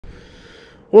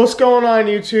What's going on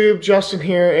YouTube? Justin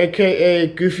here, aka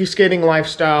Goofy Skating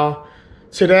Lifestyle.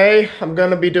 Today I'm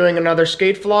gonna be doing another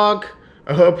skate vlog.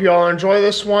 I hope you all enjoy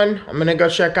this one. I'm gonna go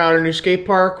check out a new skate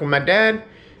park with my dad,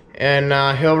 and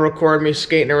he'll record me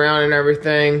skating around and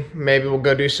everything. Maybe we'll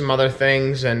go do some other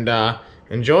things and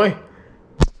enjoy.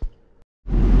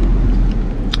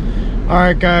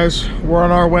 Alright guys, we're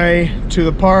on our way to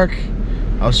the park.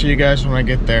 I'll see you guys when I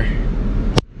get there.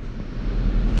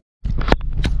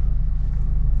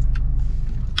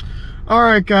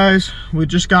 Alright guys, we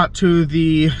just got to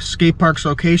the skate park's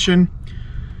location.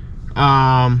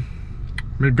 I'm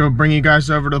gonna go bring you guys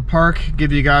over to the park,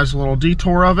 give you guys a little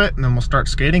detour of it, and then we'll start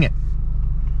skating it.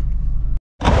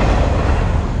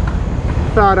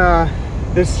 Thought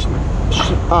this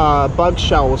bug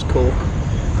shell was cool,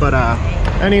 but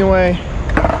anyway,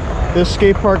 this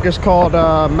skate park is called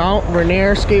Mount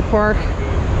Rainier Skate Park,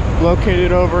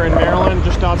 located over in Maryland,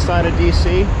 just outside of DC.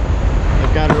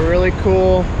 They've got a really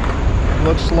cool,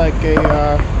 looks like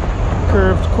a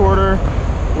curved quarter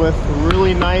with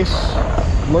really nice,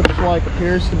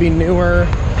 appears to be newer,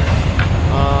 what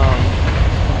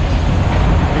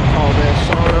do you call this?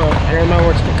 I don't know. I remember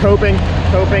it's the coping.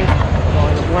 How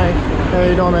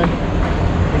you doing, man?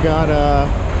 We got a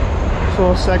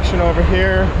little section over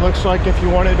here. Looks like if you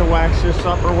wanted to wax this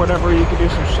up or whatever, you could do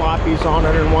some sloppies on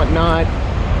it and whatnot.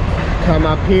 Come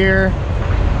up here.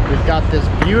 We've got this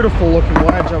beautiful looking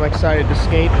ledge. I'm excited to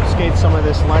skate some of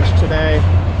this ledge today.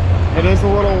 It is a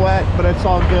little wet, but it's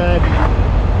all good.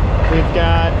 We've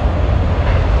got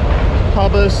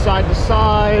hubbas side to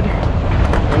side,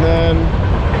 and then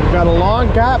we've got a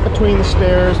long gap between the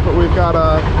stairs, but we've got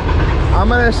I'm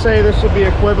gonna say this would be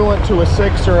equivalent to a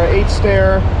 6 or an 8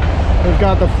 stair. We've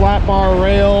got the flat bar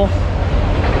rail,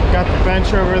 got the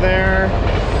bench over there,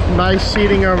 nice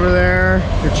seating over there.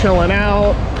 You're chilling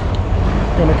out.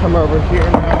 Gonna come over here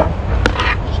now,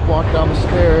 just walk down the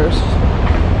stairs.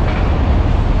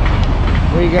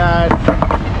 We got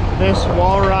this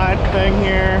wall ride thing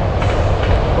here,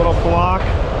 little block.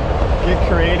 Get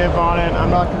creative on it. I'm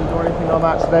not gonna do anything on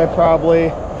that today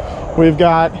probably. We've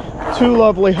got two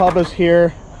lovely hubbas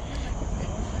here,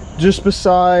 just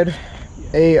beside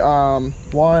a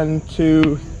 1,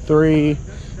 2, 3,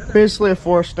 basically a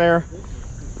 4 stair,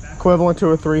 equivalent to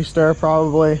a 3 stair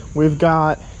probably. We've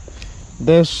got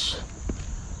this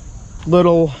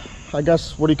little, I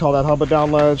guess, what do you call that, hubba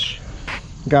down ledge.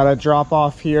 Got a drop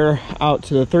off here out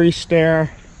to the 3 stair.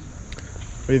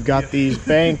 We've got these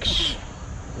banks,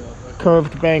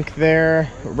 curved bank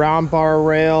there, round bar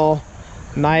rail,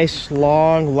 nice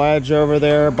long ledge over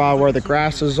there by where the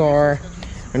grasses are.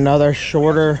 Another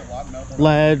shorter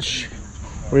ledge.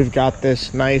 We've got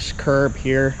this nice curb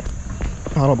here.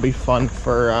 That'll be fun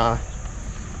for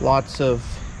lots of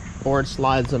board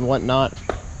slides and whatnot.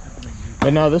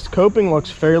 But no, this coping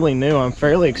looks fairly new. I'm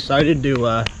fairly excited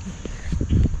to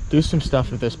do some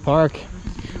stuff at this park.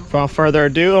 Without further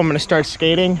ado, I'm gonna start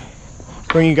skating,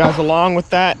 bring you guys along with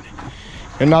that.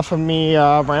 Enough of me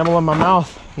rambling my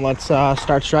mouth. Let's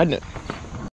start shredding it.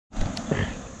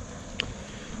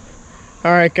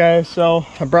 All right guys, so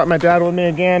I brought my dad with me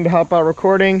again to help out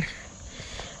recording.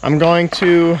 I'm going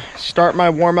to start my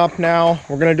warm-up now.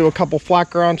 We're gonna do a couple flat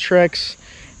ground tricks,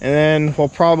 and then I'm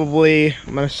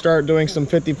gonna start doing some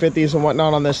 50-50s and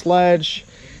whatnot on this ledge,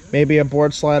 maybe a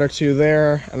board slide or two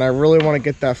there, and I really want to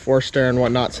get that 4 stair and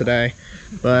whatnot today.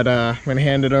 But I'm gonna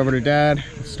hand it over to Dad.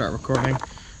 Let's start recording.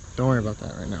 Don't worry about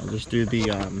that right now. Just do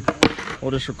the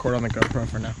we'll just record on the GoPro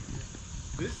for now.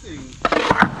 This thing.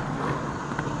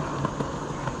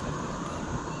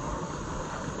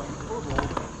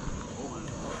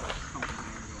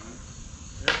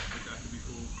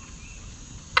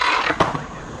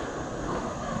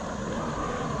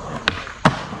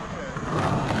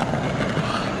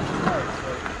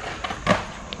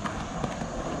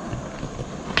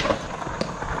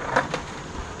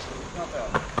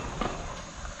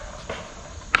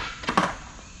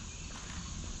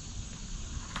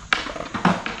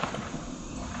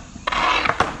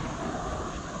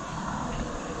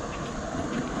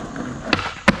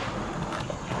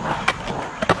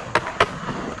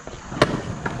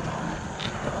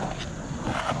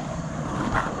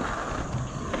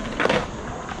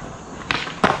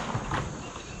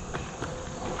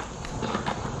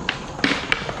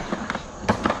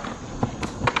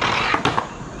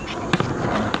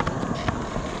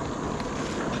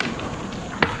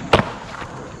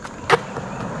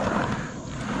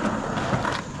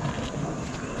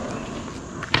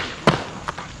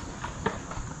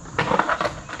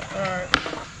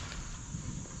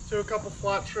 Do a couple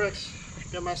flat tricks,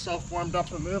 get myself warmed up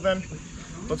and moving.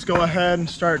 Let's go ahead and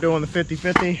start doing the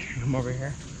 50-50. Come over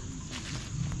here.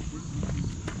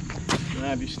 gonna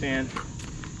have you stand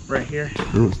right here.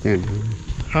 I don't stand here.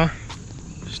 Huh?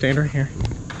 Stand right here.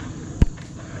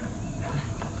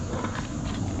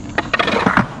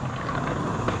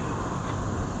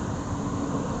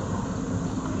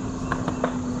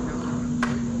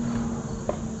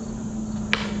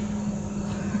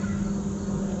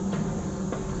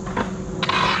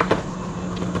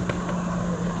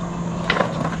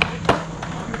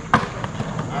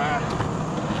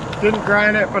 Didn't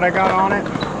grind it, but I got on it.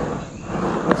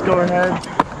 Let's go ahead.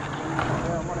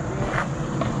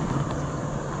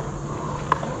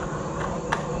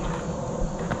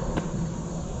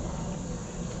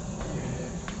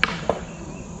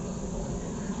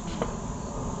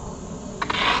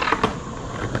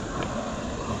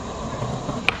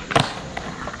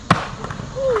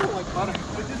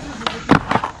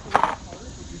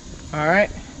 All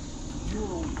right.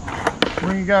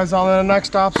 Bring you guys on to the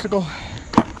next obstacle.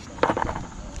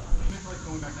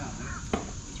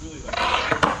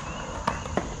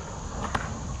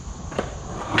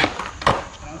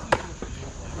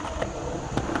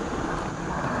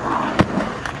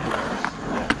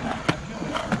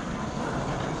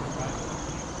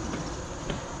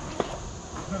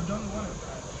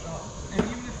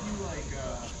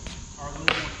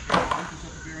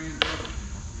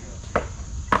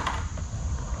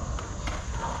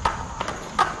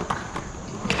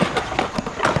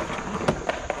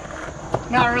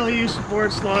 Not really used to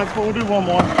board slides, but we'll do one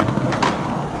more.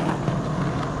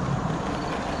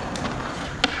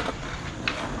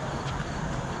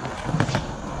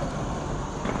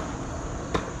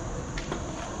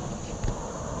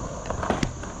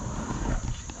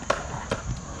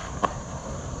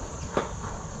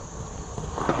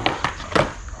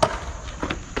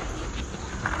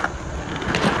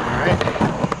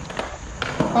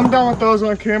 I'm done with those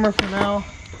on camera for now.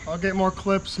 I'll get more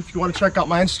clips. If you want to check out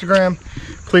my Instagram,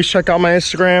 please check out my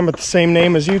Instagram at the same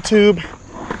name as YouTube.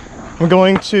 I'm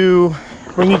going to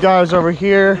bring you guys over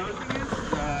here.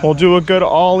 We'll do a good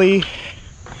ollie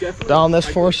down this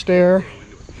 4-stair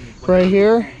right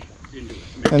here.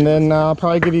 And then I'll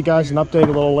probably give you guys an update a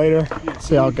little later.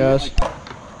 See how it goes.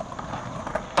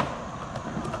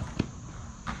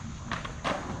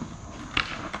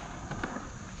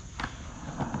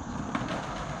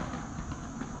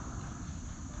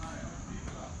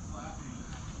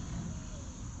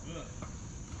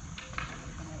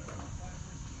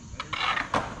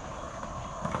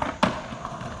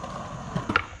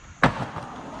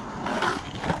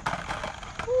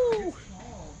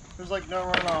 There's like no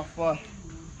runoff, but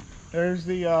there's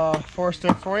the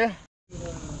 4-stick for you.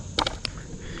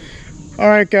 All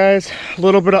right, guys, a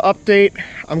little bit of update.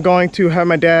 I'm going to have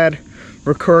my dad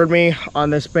record me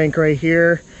on this bank right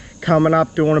here. Coming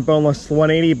up, doing a boneless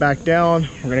 180 back down.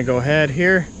 We're gonna go ahead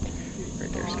here.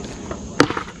 Right there's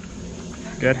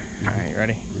good. All right, you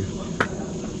ready?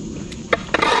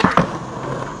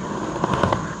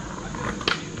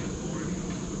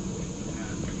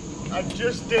 I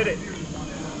just did it.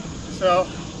 So,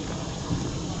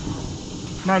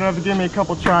 might have to give me a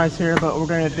couple tries here, but we're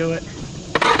gonna do it.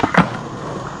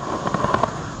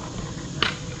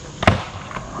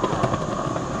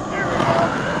 There we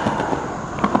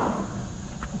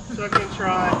go. Second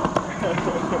try.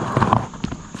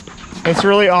 It's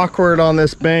really awkward on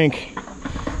this bank.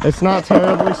 It's not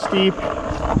terribly steep,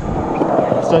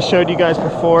 as I showed you guys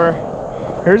before.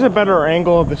 Here's a better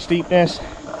angle of the steepness.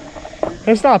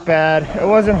 It's not bad. It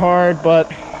wasn't hard,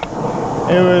 but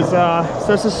it was,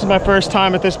 since this is my first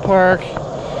time at this park,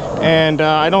 and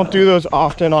I don't do those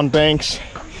often on banks.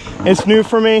 It's new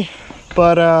for me,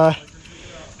 but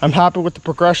I'm happy with the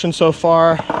progression so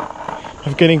far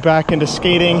of getting back into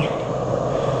skating.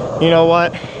 You know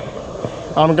what?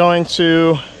 I'm going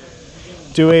to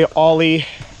do a ollie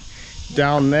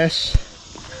down this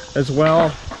as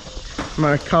well. I'm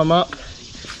gonna come up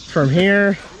from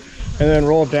here and then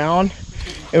roll down.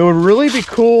 It would really be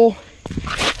cool.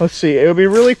 Let's see, it would be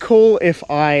really cool if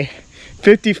I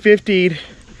 50-50'd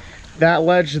that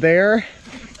ledge there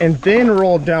and then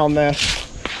rolled down this.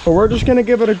 But we're just gonna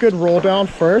give it a good roll down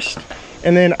first,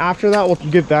 and then after that we'll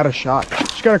give that a shot.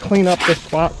 Just gotta clean up this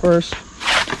spot first.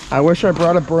 I wish I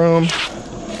brought a broom,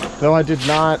 though I did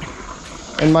not,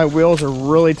 and my wheels are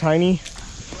really tiny,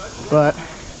 but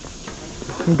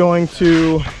I'm going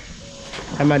to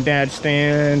have my dad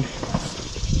stand.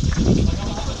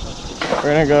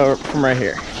 We're gonna go from right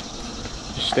here.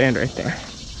 Just stand right there.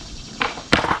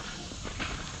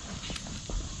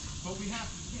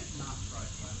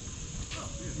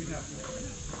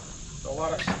 A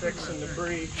lot of sticks and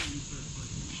debris.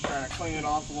 Trying to clean it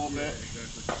off a little bit.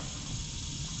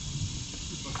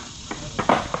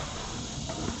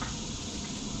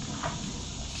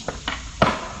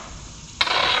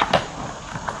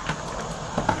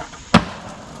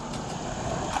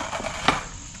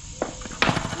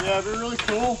 it'd be really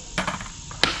cool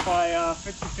if I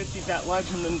 50-50 that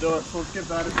ledge and then do it. So let's get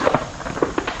that as well.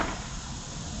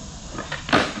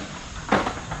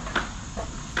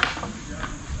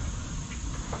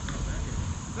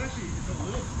 It's a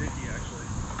little sticky actually.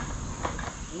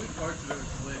 Only parts of it are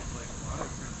slick, like a lot of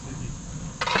it's pretty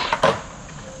sticky.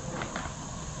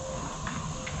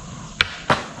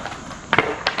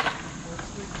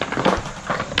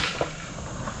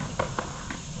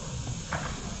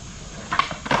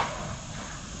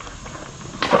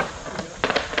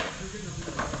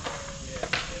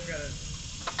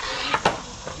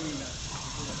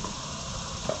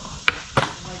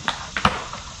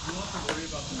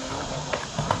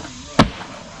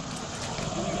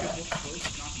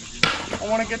 I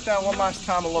want to get that one last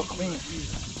time a little cleaner.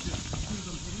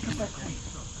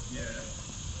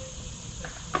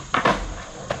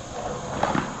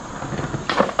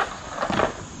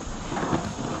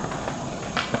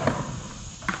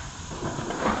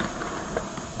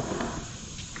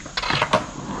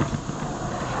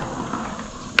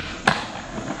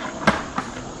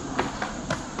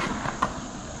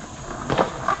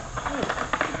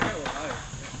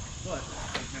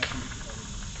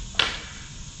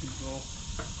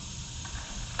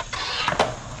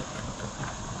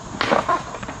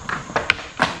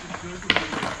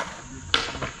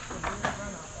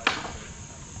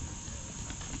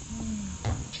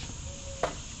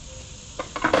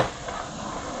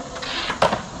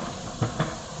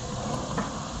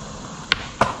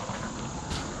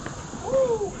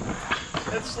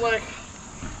 It's like,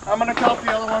 I'm gonna cut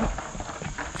the other one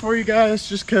for you guys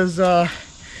just because I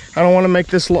don't want to make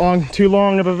this too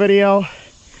long of a video.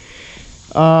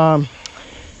 I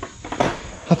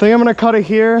think I'm gonna cut it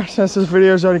here since this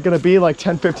video is already gonna be like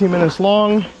 10-15 minutes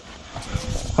long.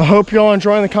 I hope y'all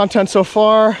enjoying the content so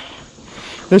far.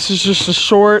 This is just a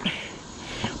short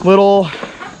little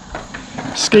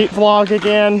skate vlog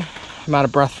again. I'm out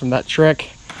of breath from that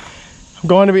trick. I'm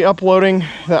going to be uploading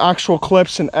the actual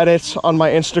clips and edits on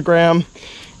my Instagram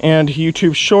and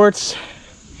YouTube shorts.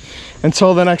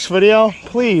 Until the next video,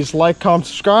 please like, comment,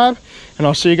 subscribe, and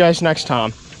I'll see you guys next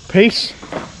time. Peace.